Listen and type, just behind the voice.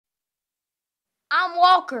I'm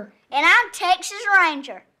Walker. And I'm Texas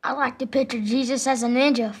Ranger. I like to picture Jesus as a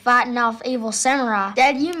ninja fighting off evil samurai.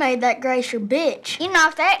 Dad, you made that Grace your bitch. You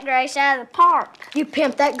knocked that Grace out of the park. You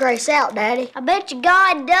pimped that Grace out, Daddy. I bet you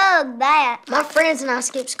God dug that. My friends and I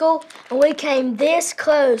skipped school, and we came this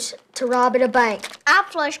close to robbing a bank. I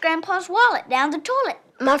flushed Grandpa's wallet down the toilet.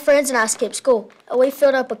 My friends and I skipped school, and we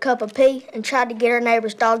filled up a cup of pee and tried to get our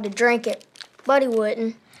neighbor's dog to drink it, but he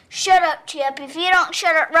wouldn't. Shut up, Chip. If you don't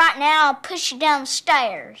shut up right now, I'll push you down the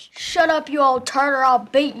stairs. Shut up, you old turd, or I'll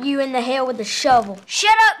beat you in the head with a shovel.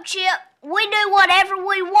 Shut up, Chip. We do whatever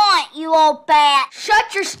we want, you old bat.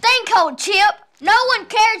 Shut your stink hole, Chip. No one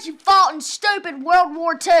cares you fought in stupid World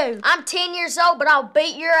War II. I'm 10 years old, but I'll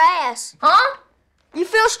beat your ass. Huh? You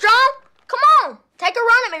feel strong? Come on, take a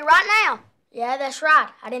run at me right now. Yeah, that's right.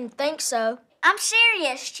 I didn't think so. I'm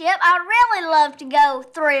serious, Chip. I'd really love to go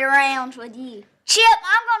 3 rounds with you. Chip,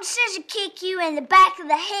 I'm going to scissor kick you in the back of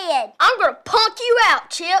the head. I'm going to punk you out,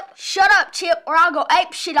 Chip. Shut up, Chip, or I'll go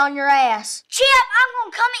ape shit on your ass. Chip, I'm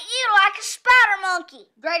going to come at you like a spider monkey.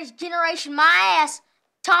 Greatest generation, my ass.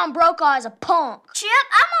 Tom Brokaw is a punk. Chip,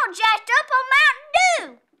 I'm all jacked up on Mountain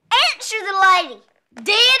Dew. Answer the lady.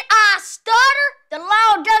 Did I stutter? The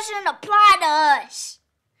law doesn't apply to us.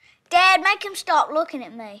 Dad, make him stop looking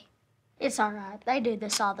at me. It's all right. They do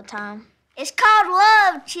this all the time. It's called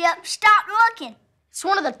love, Chip. Stop looking. It's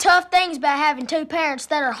one of the tough things about having 2 parents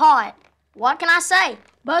that are hot. What can I say?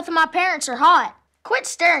 Both of my parents are hot. Quit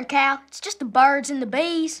staring, Cal. It's just the birds and the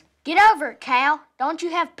bees. Get over it, Cal. Don't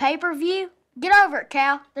you have pay-per-view? Get over it,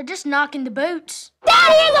 Cal. They're just knocking the boots.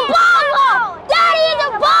 Daddy is a ball! Daddy is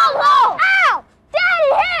a ball! Ow! Daddy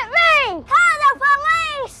hit me! Call the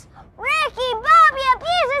police! Ricky Bobby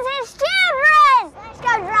abuses his children! Let's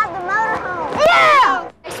go drive the motor home.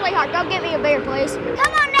 Yeah! Hey, sweetheart, go get me a beer, please.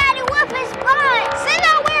 Come on, Daddy, whoop his butt! Send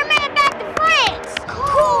our weird man back to France!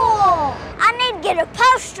 Cool! I need to get a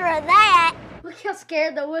poster of that. Look how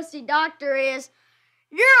scared the wussy doctor is.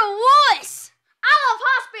 You're a wuss! I love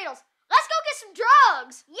hospitals. Let's go get some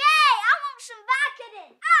drugs. Yay, I want some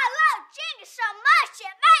Vicodin. I love Jenga so much,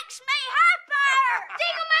 it makes me hyper.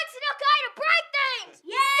 Jenga makes it okay to break things.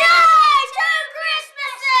 Yay, 2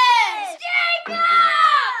 Christmases! Jenga!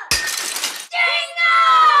 Jenga!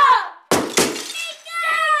 Jenga!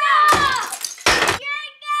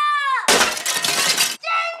 Jenga!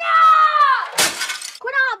 Jenga!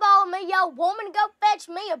 Quit eyeballing me, yo woman. Go fetch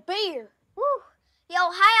me a beer. Whew.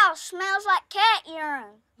 Your house smells like cat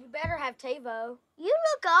urine. You better have TiVo. You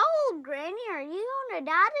look old, Granny. Are you gonna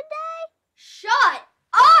die today? Shut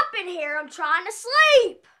up in here. I'm trying to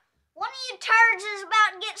sleep. One of you turds is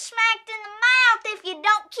about to get smacked in the mouth if you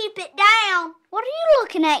don't keep it down. What are you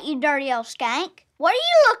looking at, you dirty old skank? What are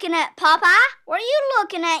you looking at, Popeye? What are you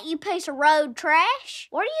looking at, you piece of road trash?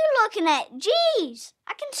 What are you looking at? Jeez,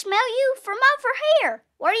 I can smell you from over here.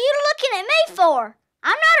 What are you looking at me for?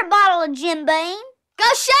 I'm not a bottle of Jim Beam. Go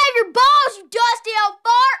shave your balls, you dusty old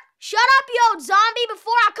fart! Shut up, you old zombie,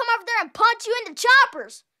 before I come over there and punch you into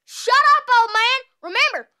choppers! Shut up, old man!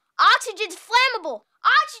 Remember, oxygen's flammable.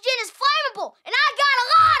 Oxygen is flammable, and I got a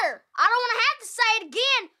lighter! I don't want to have to say it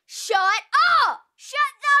again. Shut up!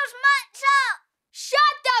 Shut those mutts up!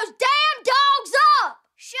 Shut those damn dogs up!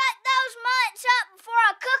 Shut those mutts up before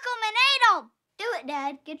I cook them and eat them! Do it,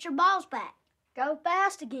 Dad. Get your balls back. Go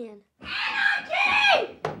fast again.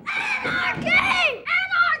 Anarchy! Anarchy!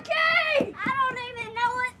 Anarchy! I don't even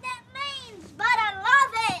know what that means, but I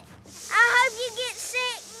love it. I hope you get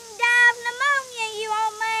sick and die of pneumonia, you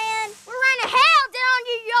old man. We're raining hell down on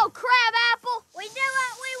you, you old crab apple. We do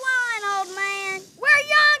what we want, old man. We're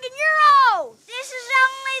young and you're old. This is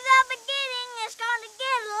only the beginning. It's going to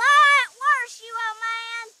get a lot worse, you old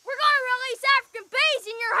man. We're going to release African bees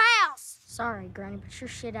in your house. Sorry, Granny, but you're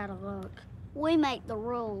shit out of luck. We make the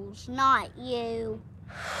rules, not you.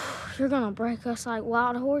 You're gonna break us like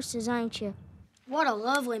wild horses, ain't you? What a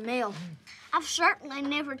lovely meal. I've certainly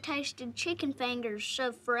never tasted chicken fingers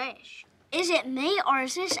so fresh. Is it me or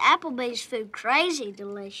is this Applebee's food crazy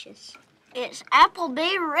delicious? It's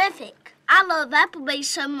Applebee-rific. I love Applebee's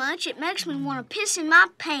so much it makes me want to piss in my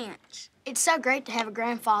pants. It's so great to have a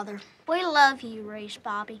grandfather. We love you, Reese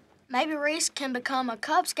Bobby. Maybe Reese can become a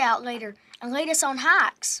Cub Scout leader and lead us on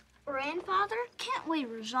hikes. Grandfather, can't we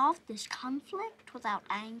resolve this conflict without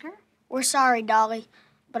anger? We're sorry, Dolly,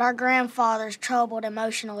 but our grandfather's troubled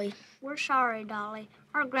emotionally. We're sorry, Dolly.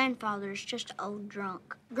 Our grandfather's just old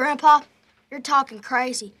drunk. Grandpa, you're talking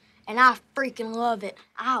crazy, and I freaking love it.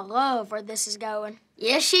 I love where this is going.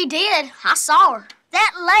 Yes, she did. I saw her.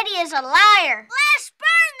 That lady is a liar. Let's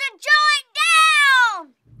burn the joint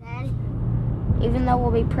down! Daddy, even though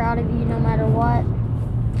we'll be proud of you no matter what,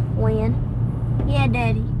 when? Yeah,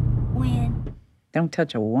 Daddy. When? Don't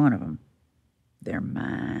touch a one of them. They're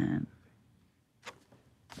mine.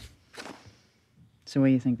 So what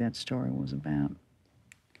do you think that story was about?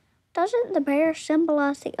 Doesn't the bear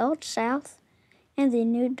symbolize the Old South and the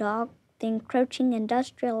new dog, the encroaching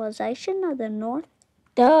industrialization of the North?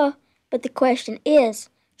 Duh. But the question is,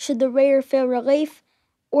 should the reader feel relief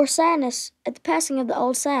or sadness at the passing of the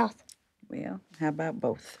Old South? Well, how about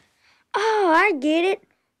both? Oh, I get it.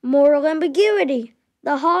 Moral ambiguity,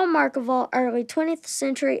 the hallmark of all early 20th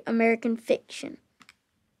century American fiction.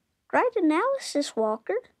 Great analysis,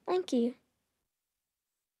 Walker. Thank you.